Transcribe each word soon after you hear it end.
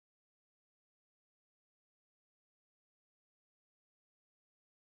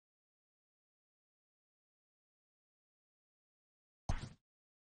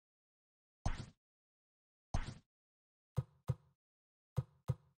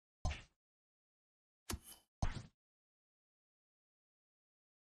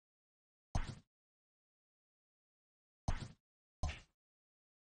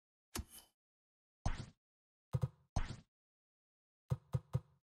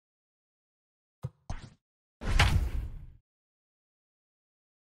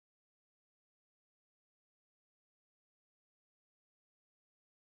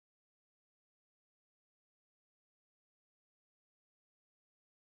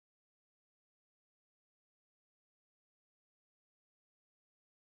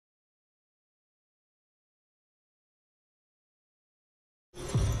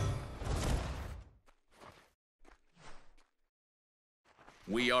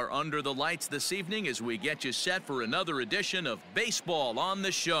We are under the lights this evening as we get you set for another edition of Baseball on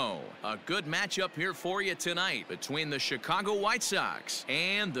the Show. A good matchup here for you tonight between the Chicago White Sox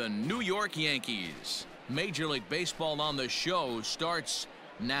and the New York Yankees. Major League Baseball on the Show starts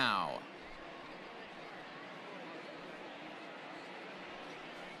now.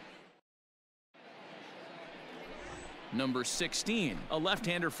 Number 16, a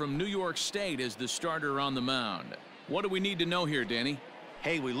left-hander from New York State, is the starter on the mound. What do we need to know here, Danny?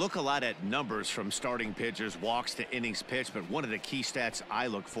 Hey, we look a lot at numbers from starting pitchers, walks to innings pitched, but one of the key stats I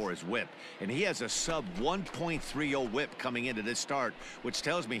look for is whip. And he has a sub 1.30 whip coming into this start, which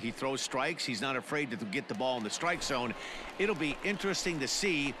tells me he throws strikes. He's not afraid to get the ball in the strike zone. It'll be interesting to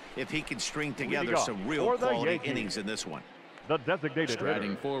see if he can string together some real quality innings in this one. The designated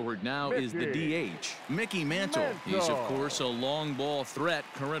Striding forward now is the DH, Mickey Mantle. He's, of course, a long ball threat,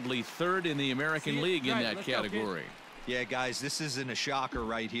 currently third in the American League in that category. Yeah, guys, this isn't a shocker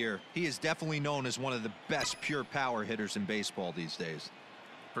right here. He is definitely known as one of the best pure power hitters in baseball these days.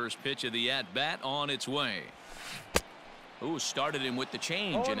 First pitch of the at-bat on its way. Ooh, started him with the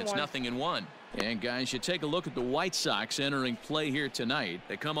change, and it's 0-1. And, guys, you take a look at the White Sox entering play here tonight.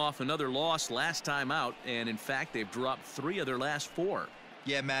 They come off another loss last time out, and, in fact, they've dropped 3 of their last 4.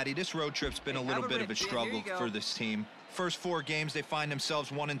 Yeah, Matty, this road trip's been a little bit of a struggle for this team. First 4 games, they find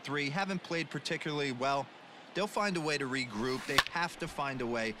themselves 1-3, haven't played particularly well. They'll find a way to regroup. They have to find a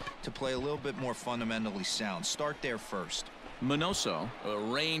way to play a little bit more fundamentally sound. Start there first. Minoso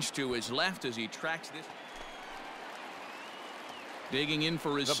arranged to his left as he tracks this. Digging in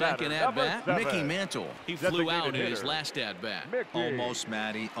for his second at-bat, Mickey Mantle. He flew out in his last at-bat. Almost,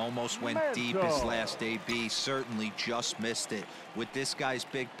 Matty. Almost went deep his last AB. Certainly just missed it. With this guy's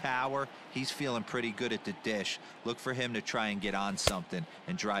big power, he's feeling pretty good at the dish. Look for him to try and get on something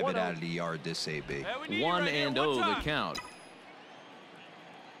and drive it out of the yard this AB. 1-0 the count.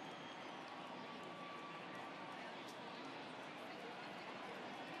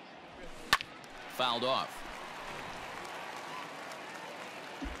 Fouled off.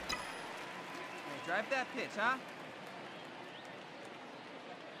 Drive that pitch, huh?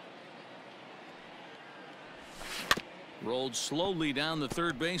 Rolled slowly down the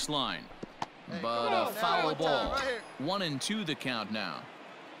third baseline. But a foul ball. 1-2 the count now.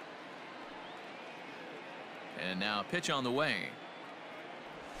 And now pitch on the way.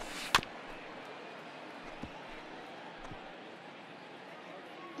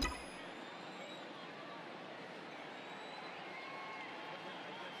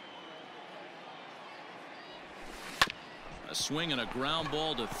 A swing and a ground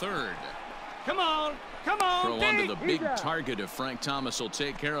ball to third. Come on, come on. Throw onto the big target if Frank Thomas will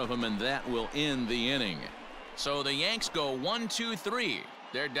take care of him, and that will end the inning. So the Yanks go 1-2-3.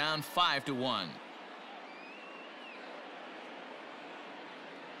 They're down 5-1.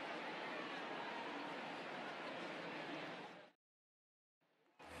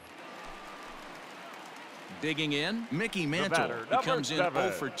 Digging in, Mickey Mantle. He comes in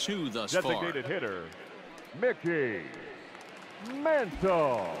 0 for 2 thus far. Designated hitter, Mickey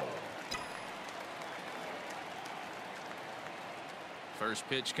Mantle. First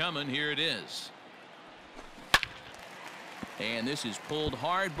pitch coming. Here it is. And this is pulled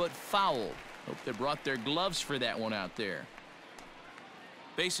hard but foul. Hope they brought their gloves for that one out there.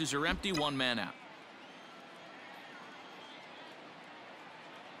 Bases are empty, 1 man out.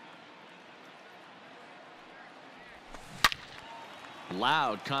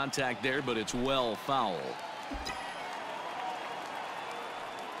 Loud contact there, but it's well foul.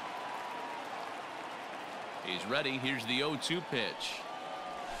 He's ready. Here's the 0-2 pitch.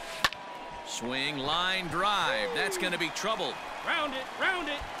 Swing, line, drive. That's going to be trouble. Round it, round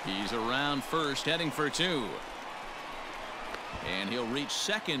it. He's around first, heading for 2. And he'll reach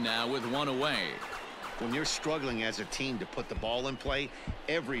second now with 1 away. When you're struggling as a team to put the ball in play,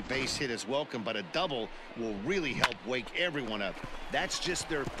 every base hit is welcome, but a double will really help wake everyone up. That's just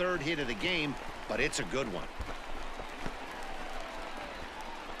their 3rd hit of the game, but it's a good one.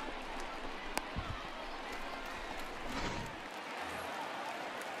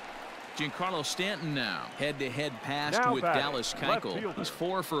 Giancarlo Stanton now. Head-to-head pass with Dallas Keuchel. He's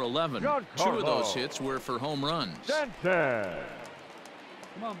 4 for 11. 2 of those hits were for home runs. Stanton.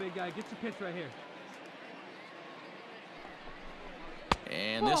 Come on, big guy. Get your pitch right here.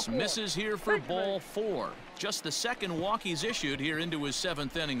 And this misses here for ball 4. Just the second walk he's issued here into his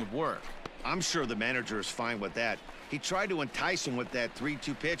 7th inning of work. I'm sure the manager is fine with that. He tried to entice him with that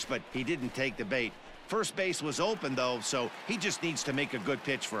 3-2 pitch, but he didn't take the bait. First base was open, though, so he just needs to make a good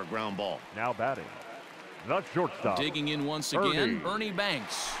pitch for a ground ball. Now batting, the shortstop. Digging in once again, Ernie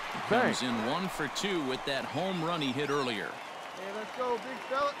Banks. Comes in 1 for 2 with that home run he hit earlier. Hey, let's Let's go, big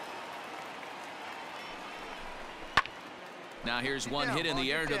fella. Now here's one hit in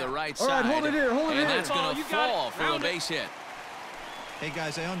the air to the right All side. right, hold it here, hold it and here. that's going to fall for a base hit. Hey,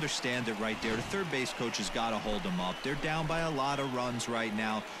 guys, I understand it right there. The third base coach has got to hold them up. They're down by a lot of runs right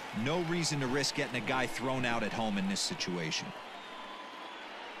now. No reason to risk getting a guy thrown out at home in this situation.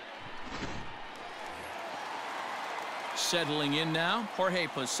 Settling in now, Jorge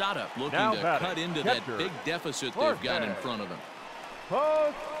Posada looking Now to batting, cut into catcher, that big deficit they've got in front of him.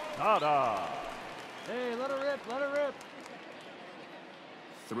 Posada. Hey, let her rip, let her rip.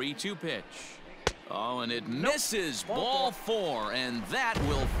 3-2 pitch. Oh, and it misses. Ball 4, and that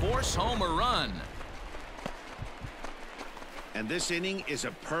will force home a run. And this inning is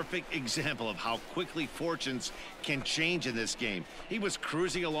a perfect example of how quickly fortunes can change in this game. He was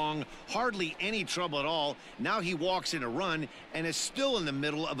cruising along, hardly any trouble at all. Now he walks in a run and is still in the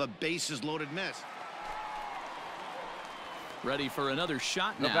middle of a bases-loaded mess. Ready for another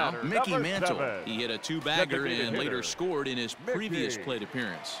shot The now. batter, Mickey number Mantle. 7. He hit a 2-bagger Designated and later hitter, scored in his previous Mickey plate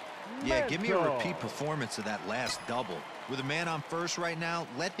appearance. Yeah, give me a Mantle. repeat performance of that last double. With a man on first right now,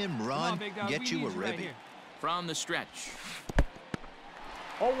 let him Come run, on, big dog. get We you a need right ribby. here. From the stretch.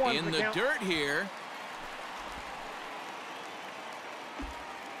 0-1 In the the count. dirt here.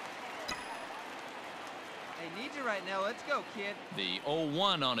 They need you right now. Let's go, kid. The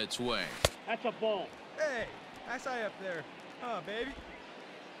 0-1 on its way. That's a ball. Hey, nice eye up there. Oh, baby.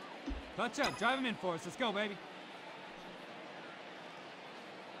 Touch up, drive him in for us. Let's go, baby.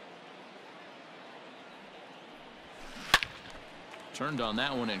 Turned on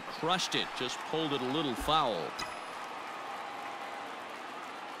that one and crushed it. Just pulled it a little foul.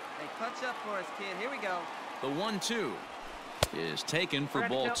 Hey, clutch up for us, kid. Here we go. The 1-2 is taken for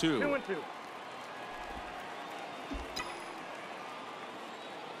Ready, ball count, 2. 2-2.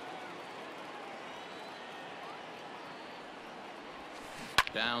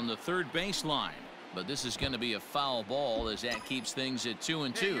 Down the third baseline. But this is going to be a foul ball as that keeps things at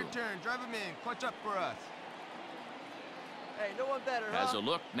 2-2. Hey, your turn. Drive him in. Clutch up for us. Hey, no one better, Has huh? a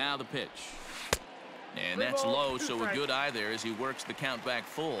look, now the pitch. And Three that's balls, low, 2 so a strikes. good eye there as he works the count back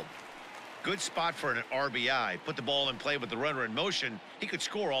full. Good spot for an RBI. Put the ball in play with the runner in motion. He could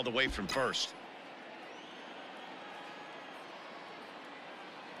score all the way from first.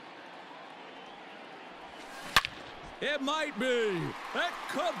 It might be. It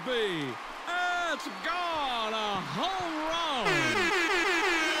could be. It's gone. A home run.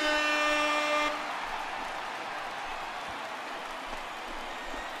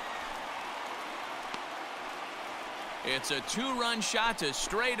 It's a 2-run shot to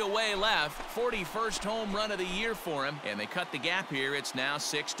straightaway left. 41st home run of the year for him. And they cut the gap here. It's now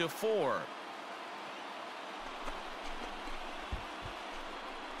 6-4.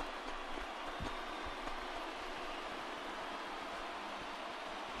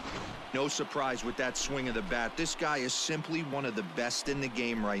 No surprise with that swing of the bat. This guy is simply one of the best in the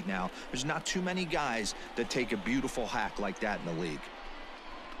game right now. There's not too many guys that take a beautiful hack like that in the league.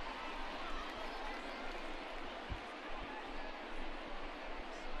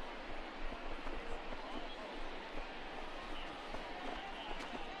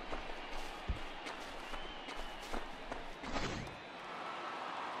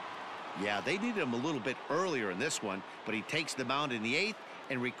 Yeah, they needed him a little bit earlier in this one, but he takes the mound in the 8th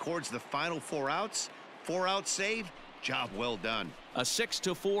and records the final 4 outs. 4-out save. Job well done. A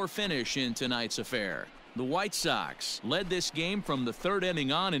 6-4 finish in tonight's affair. The White Sox led this game from the 3rd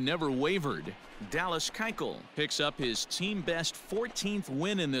inning on and never wavered. Dallas Keuchel picks up his team-best 14th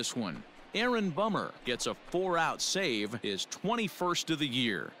win in this one. Aaron Bummer gets a 4-out save, his 21st of the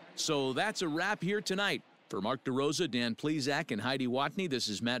year. So that's a wrap here tonight. For Mark DeRosa, Dan Plesac, and Heidi Watney, this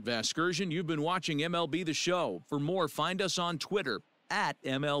is Matt Vasgersian. You've been watching MLB The Show. For more, find us on Twitter at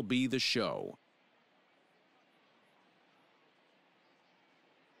MLB The Show.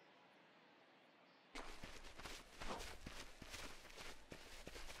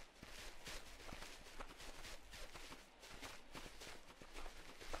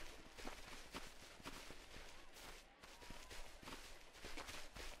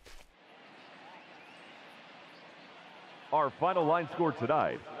 Our final line score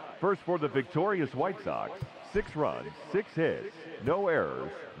tonight. First for the victorious White Sox, 6 runs, 6 hits, no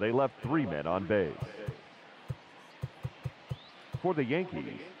errors. They left 3 men on base. For the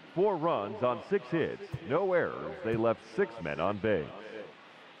Yankees, 4 runs on 6 hits, no errors. They left 6 men on base.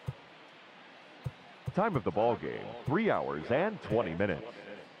 Time of the ball game, 3 hours and 20 minutes.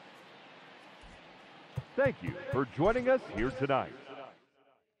 Thank you for joining us here tonight.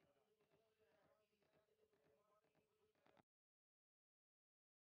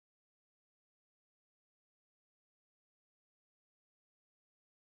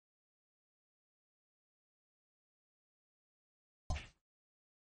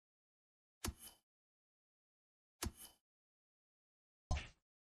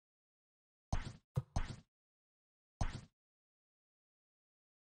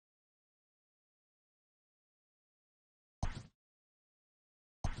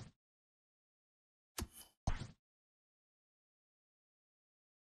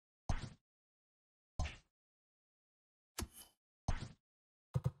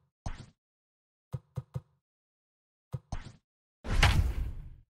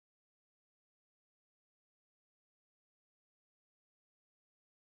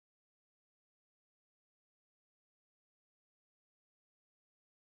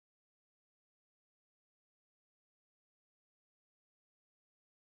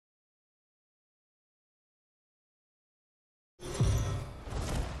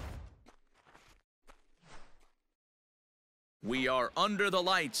 We are under the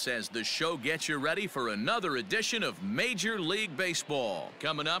lights as the show gets you ready for another edition of Major League Baseball.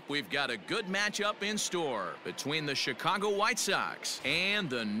 Coming up, we've got a good matchup in store between the Chicago White Sox and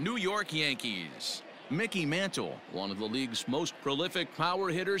the New York Yankees. Mickey Mantle, one of the league's most prolific power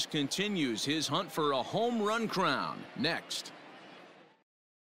hitters, continues his hunt for a home run crown. Next.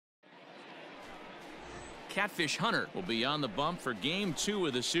 Catfish Hunter will be on the bump for Game 2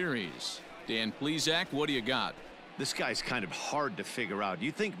 of the series. Dan Plesac, what do you got? This guy's kind of hard to figure out.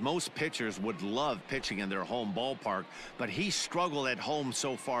 You think most pitchers would love pitching in their home ballpark, but he's struggled at home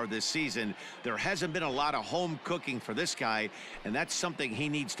so far this season. There hasn't been a lot of home cooking for this guy, and that's something he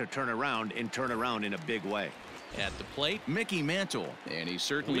needs to turn around in a big way. At the plate, Mickey Mantle, and he's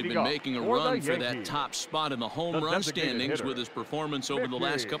certainly Leading been off making a for run the for that Yankees, top spot in the home the run designated standings hitter, with his performance over the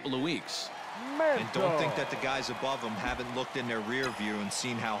last couple of weeks. And don't think that the guys above him haven't looked in their rear view and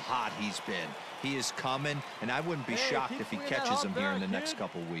seen how hot he's been. He is coming, and I wouldn't be shocked if he catches him here in the next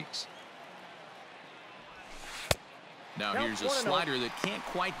couple weeks. Now here's a slider that can't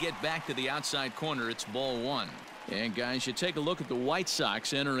quite get back to the outside corner. It's ball one. And guys, you take a look at the White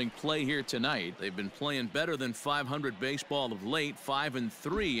Sox entering play here tonight. They've been playing better than .500 baseball of late,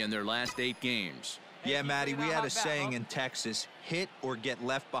 5-3 in their last 8 games. Yeah, Matty, we had a saying in Texas, hit or get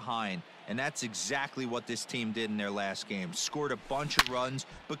left behind. And that's exactly what this team did in their last game. Scored a bunch of runs,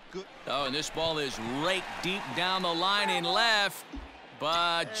 but good. Oh, and this ball is raked deep down the line in left,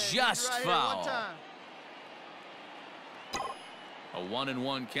 but just foul. A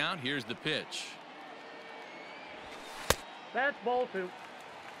 1-1 count. Here's the pitch. That's ball 2.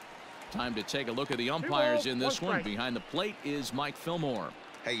 Time to take a look at the umpires in this one. Behind the plate is Mike Fillmore.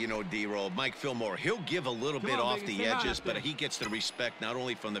 Hey, you know, D-Roll, Mike Fillmore, he'll give a little bit off the edges, but he gets the respect not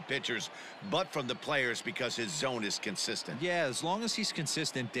only from the pitchers, but from the players because his zone is consistent. Yeah, as long as he's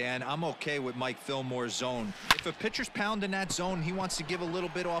consistent, Dan, I'm okay with Mike Fillmore's zone. If a pitcher's pounding that zone, he wants to give a little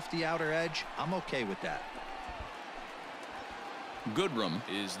bit off the outer edge, I'm okay with that. Goodrum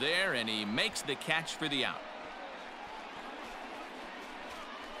is there, and he makes the catch for the out.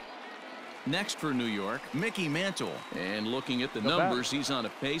 Next for New York, Mickey Mantle. And looking at the numbers, he's on a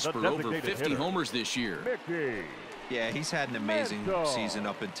pace for over 50 homers this year. Mickey. Yeah, he's had an amazing season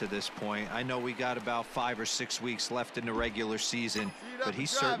up until this point. I know we got about 5 or 6 weeks left in the regular season, but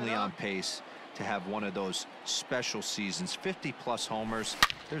he's certainly on pace to have one of those special seasons. 50-plus homers.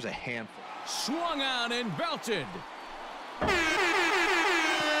 There's a handful. Swung on and belted.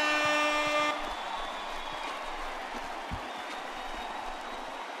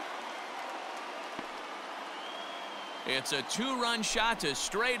 It's a 2-run shot to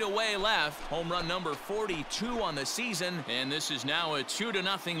straightaway left. Home run number 42 on the season, and this is now a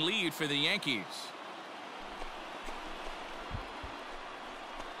 2-0 lead for the Yankees.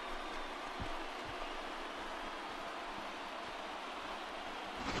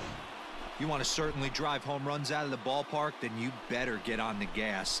 You want to certainly drive home runs out of the ballpark, then you better get on the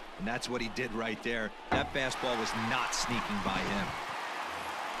gas. And that's what he did right there. That fastball was not sneaking by him.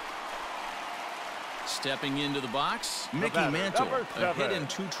 Stepping into the box, Mickey Mantle. A hit in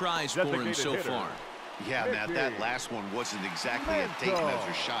 2 tries for him so far. Yeah, Matt, that last one wasn't exactly a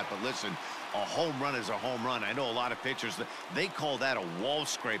take-measure shot, but listen, a home run is a home run. I know a lot of pitchers, they call that a wall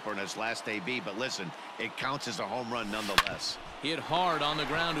scraper in his last AB, but listen, it counts as a home run nonetheless. Hit hard on the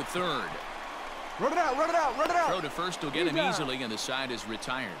ground to third. Run it out, run it out, run it out. Throw to first will get him easily, and the side is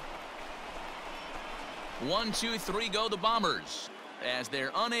retired. 1, 2, 3 go the Bombers, as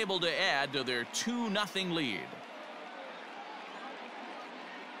they're unable to add to their 2-0 lead.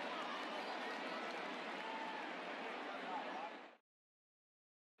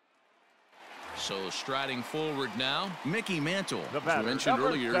 So striding forward now, Mickey Mantle. As we mentioned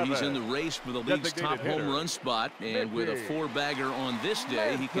earlier, he's in the race for the league's top home run spot, and with a 4-bagger on this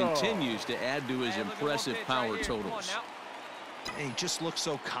day, he continues to add to his impressive power totals. He just looks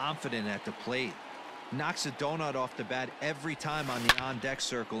so confident at the plate. Knocks a donut off the bat every time on the on-deck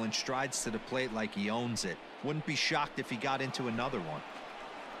circle and strides to the plate like he owns it. Wouldn't be shocked if he got into another one.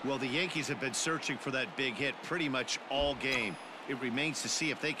 Well, the Yankees have been searching for that big hit pretty much all game. It remains to see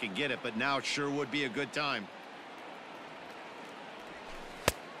if they can get it, but now it sure would be a good time.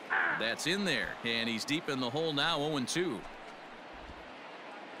 That's in there, and he's deep in the hole now, 0-2.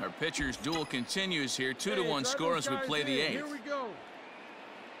 Our pitcher's duel continues here, 2-1 score as we play the 8th. Here we go.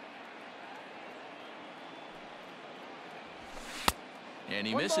 And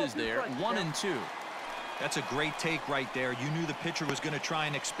he misses there, 1-2. That's a great take right there. You knew the pitcher was going to try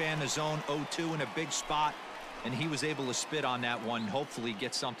and expand the zone. 0-2 in a big spot, and he was able to spit on that one. Hopefully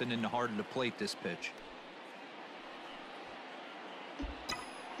get something in the heart of the plate this pitch.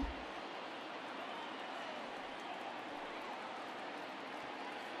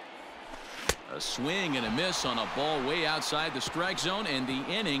 A swing and a miss on a ball way outside the strike zone, and the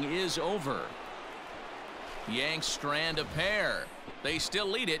inning is over. Yanks strand a pair. They still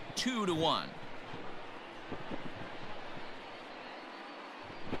lead it 2-1.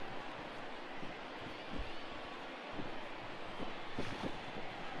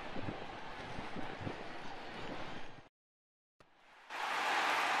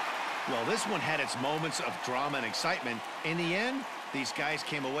 Well, this one had its moments of drama and excitement. In the end, these guys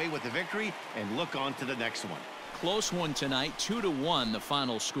came away with the victory and look on to the next one. Close one tonight, 2-1 the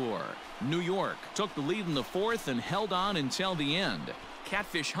final score. New York took the lead in the fourth and held on until the end.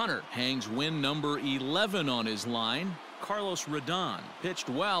 Catfish Hunter hangs win number 11 on his line. Carlos Rodon pitched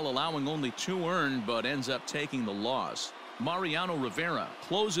well, allowing only 2 earned, but ends up taking the loss. Mariano Rivera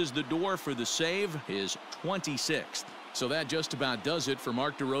closes the door for the save, his 26th. So that just about does it for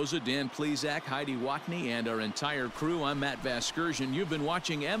Mark DeRosa, Dan Plesac, Heidi Watney, and our entire crew. I'm Matt Vasgersian. You've been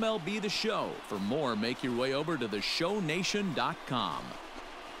watching MLB The Show. For more, make your way over to theshownation.com.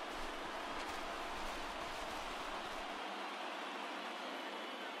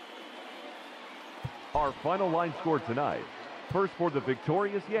 Our final line score tonight. First for the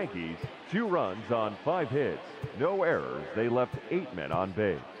victorious Yankees, 2 runs on 5 hits. No errors. They left 8 men on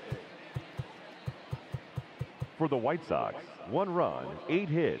base. For the White Sox, 1 run, 8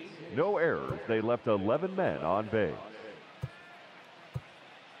 hits, no errors. They left 11 men on base.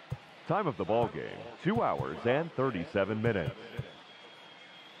 Time of the ball game, 2 hours and 37 minutes.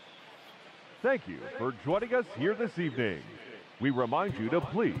 Thank you for joining us here this evening. We remind you to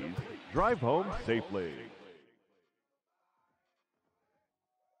please drive home safely.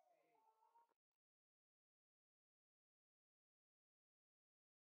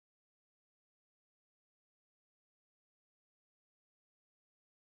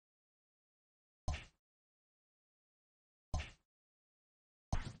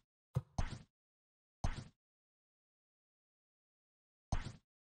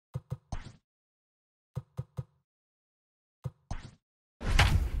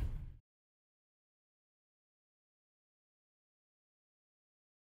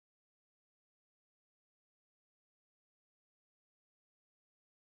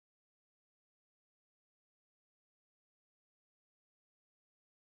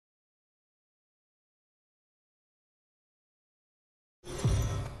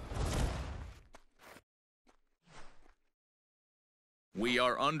 We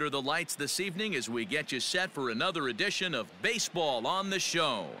are under the lights this evening as we get you set for another edition of Baseball on the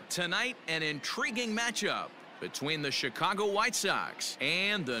Show. Tonight, an intriguing matchup between the Chicago White Sox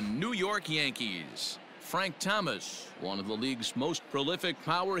and the New York Yankees. Frank Thomas, one of the league's most prolific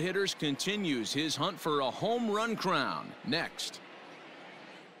power hitters, continues his hunt for a home run crown. Next.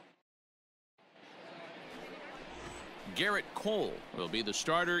 Garrett Cole will be the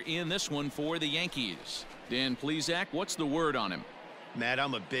starter in this one for the Yankees. Dan Plesac, what's the word on him? Matt,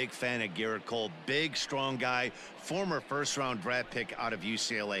 I'm a big fan of Garrett Cole. Big, strong guy. Former first-round draft pick out of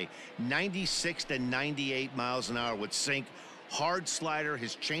UCLA. 96 to 98 miles an hour with sink. Hard slider.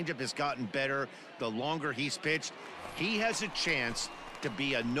 His changeup has gotten better the longer he's pitched. He has a chance to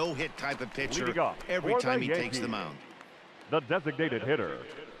be a no-hit type of pitcher every time he takes the mound. The designated hitter,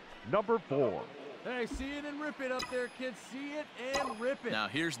 number 4. Hey, see it and rip it up there, kids. See it and rip it. Now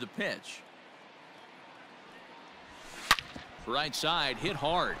here's the pitch. Right side, hit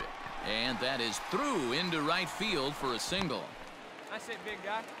hard. And that is through into right field for a single. Nice hit, big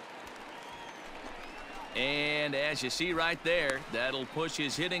guy. And as you see right there, that'll push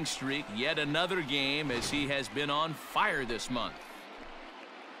his hitting streak yet another game as he has been on fire this month.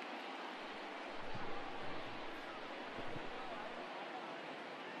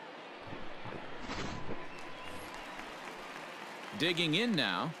 Digging in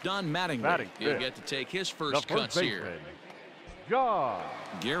now, Don Mattingly. He'll get to take his first cuts here. John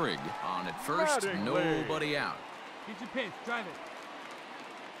Gehrig on at first, nobody out. Get your pitch, drive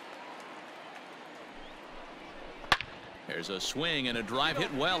it. There's a swing and a drive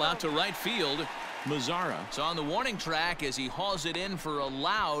hit well out to right field. Mazzara's on the warning track as he hauls it in for a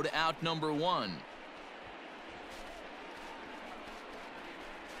loud out number 1.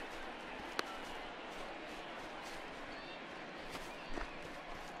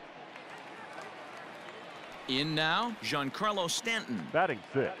 In now, Giancarlo Stanton. Batting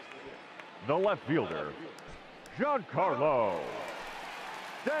 6th, the left fielder, Giancarlo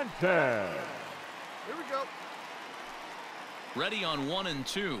Stanton. Here we go. Ready on 1 and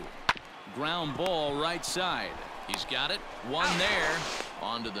 2. Ground ball right side. He's got it. 1 there.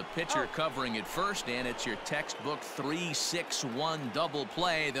 Onto the pitcher covering it first, and it's your textbook 3-6-1 double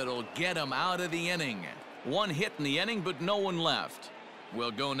play that'll get him out of the inning. 1 hit in the inning, but no one left.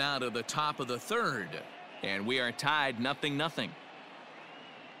 We'll go now to the top of the third, and we are tied 0-0.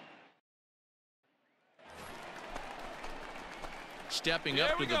 Stepping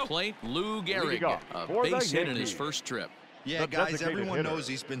up to the plate, Lou Gehrig, a base hit in his first trip. Yeah, guys, everyone knows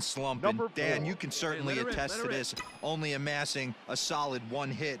he's been slumping. Dan, you can certainly attest to this, only amassing a solid 1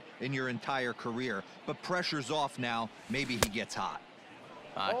 hit in your entire career. But pressure's off now. Maybe he gets hot.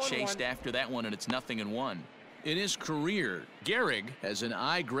 Chased after that one, and it's 0-1. In his career, Gehrig has an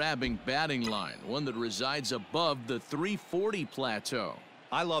eye-grabbing batting line, one that resides above the 340 plateau.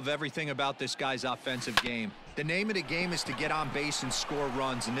 I love everything about this guy's offensive game. The name of the game is to get on base and score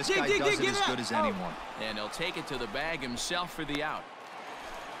runs, and this guy does it as good as anyone. And he'll take it to the bag himself for the out.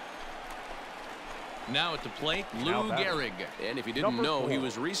 Now at the plate, Lou Gehrig. And if you didn't know, he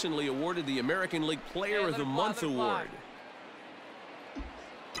was recently awarded the American League Player of the Month award.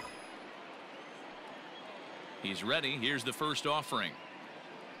 He's ready. Here's the first offering.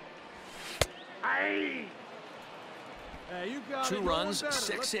 Hey, you got 2 runs,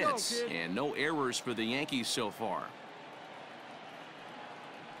 6 hits, and no errors for the Yankees so far.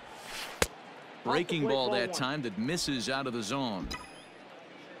 Breaking ball that time that misses out of the zone.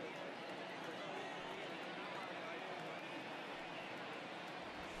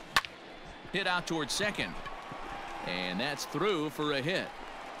 Hit out towards second. And that's through for a hit.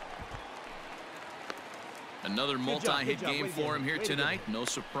 Another multi-hit game for him here tonight. No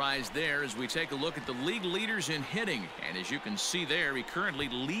surprise there as we take a look at the league leaders in hitting. And as you can see there, he currently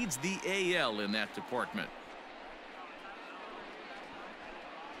leads the AL in that department.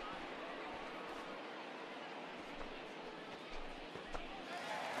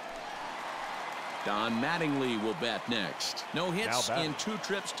 Don Mattingly will bat next. No hits in 2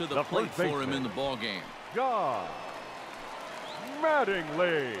 trips to the plate for him in the ballgame. Don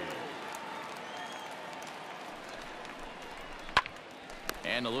Mattingly.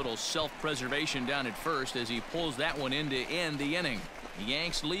 And a little self-preservation down at first as he pulls that one in to end the inning. The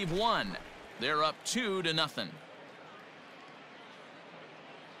Yanks leave 1. They're up 2-0.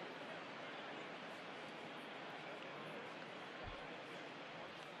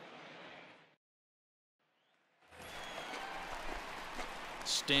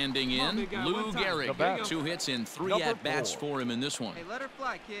 Standing in, Lou Gehrig. 2 hits in 3 at-bats for him in this one. Hey, let her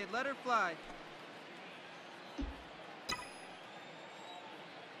fly, kid. Let her fly.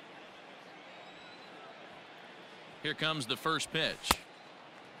 Here comes the first pitch.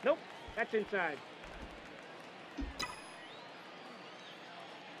 Nope, that's inside.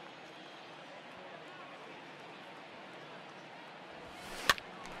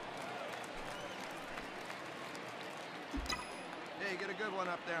 Hey, you get a good one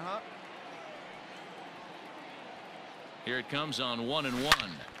up there, huh? Here it comes on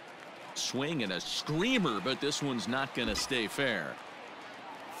 1-1. Swing and a screamer, but this one's not going to stay fair.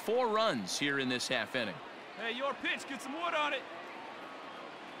 4 runs here in this half inning. Hey, your pitch. Get some wood on it.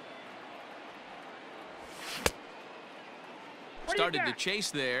 Started the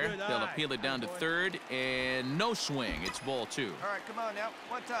chase there. They'll appeal it down to third, and no swing. It's ball 2. All right, come on now.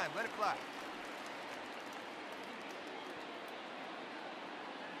 One time. Let it fly.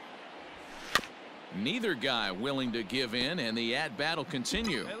 Neither guy willing to give in, and the at-bat will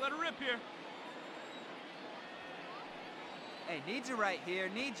continue. Hey, let her rip here. Hey, needs you right here.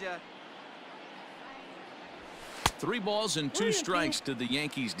 Needs you. 3 balls and 2 strikes to the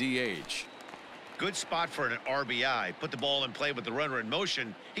Yankees DH. Good spot for an RBI. Put the ball in play with the runner in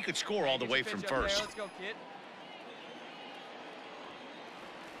motion. He could score all the way from first. Let's go, kid.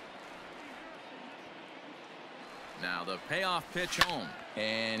 Now the payoff pitch home,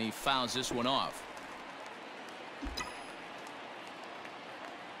 and he fouls this one off.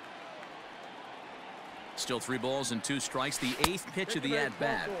 Still 3 balls and 2 strikes. The 8th pitch of the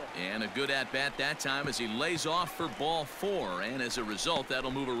at-bat. And a good at-bat that time as he lays off for ball 4. And as a result, that'll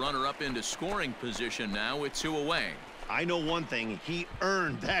move a runner up into scoring position now with 2 away. I know one thing. He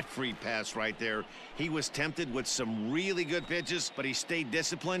earned that free pass right there. He was tempted with some really good pitches, but he stayed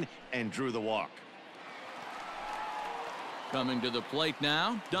disciplined and drew the walk. Coming to the plate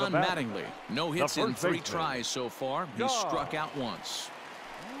now, Don Mattingly. No hits in 3 tries so far. He's struck out once.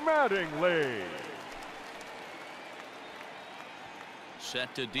 Mattingly.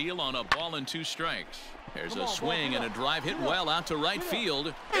 Set to deal on a ball and 2 strikes. There's a swing and a drive hit well out to right field.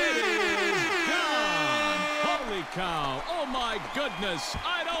 It is gone! Holy cow! Oh my goodness!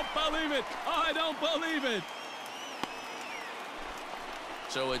 I don't believe it! I don't believe it!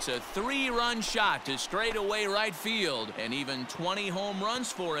 So it's a 3-run shot to straightaway right field, and even 20 home runs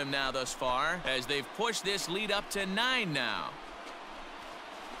for him now thus far, as they've pushed this lead up to 9 now.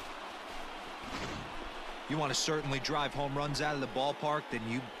 You want to certainly drive home runs out of the ballpark, then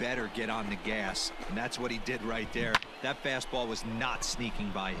you better get on the gas. And that's what he did right there. That fastball was not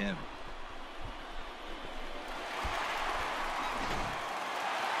sneaking by him.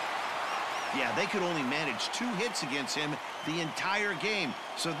 Yeah, they could only manage 2 hits against him the entire game,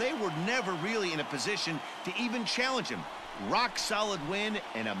 so they were never really in a position to even challenge him. Rock solid win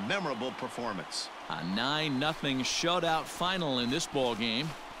and a memorable performance. A 9-0 shutout final in this ball game.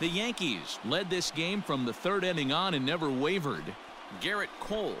 The Yankees led this game from the 3rd inning on and never wavered. Garrett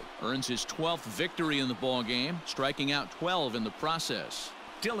Cole earns his 12th victory in the ball game, striking out 12 in the process.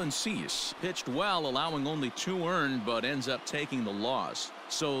 Dylan Cease pitched well, allowing only 2 earned, but ends up taking the loss.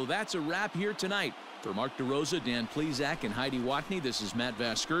 So that's a wrap here tonight. For Mark DeRosa, Dan Plesac, and Heidi Watney, this is Matt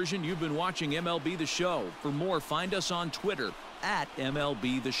Vasgersian. You've been watching MLB The Show. For more, find us on Twitter at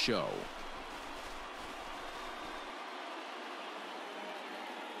MLB The Show.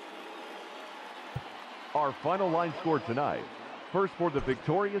 Our final line score tonight. First for the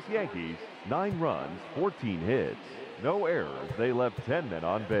victorious Yankees, 9 runs, 14 hits. No errors, they left 10 men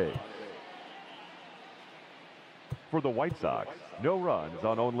on base. For the White Sox, no runs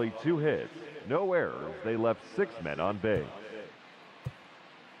on only 2 hits. No errors, they left 6 men on base.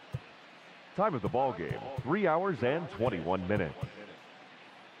 Time of the ball game, 3 hours and 21 minutes.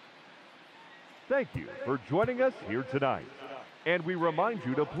 Thank you for joining us here tonight. And we remind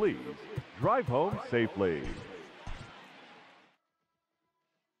you to please drive home safely.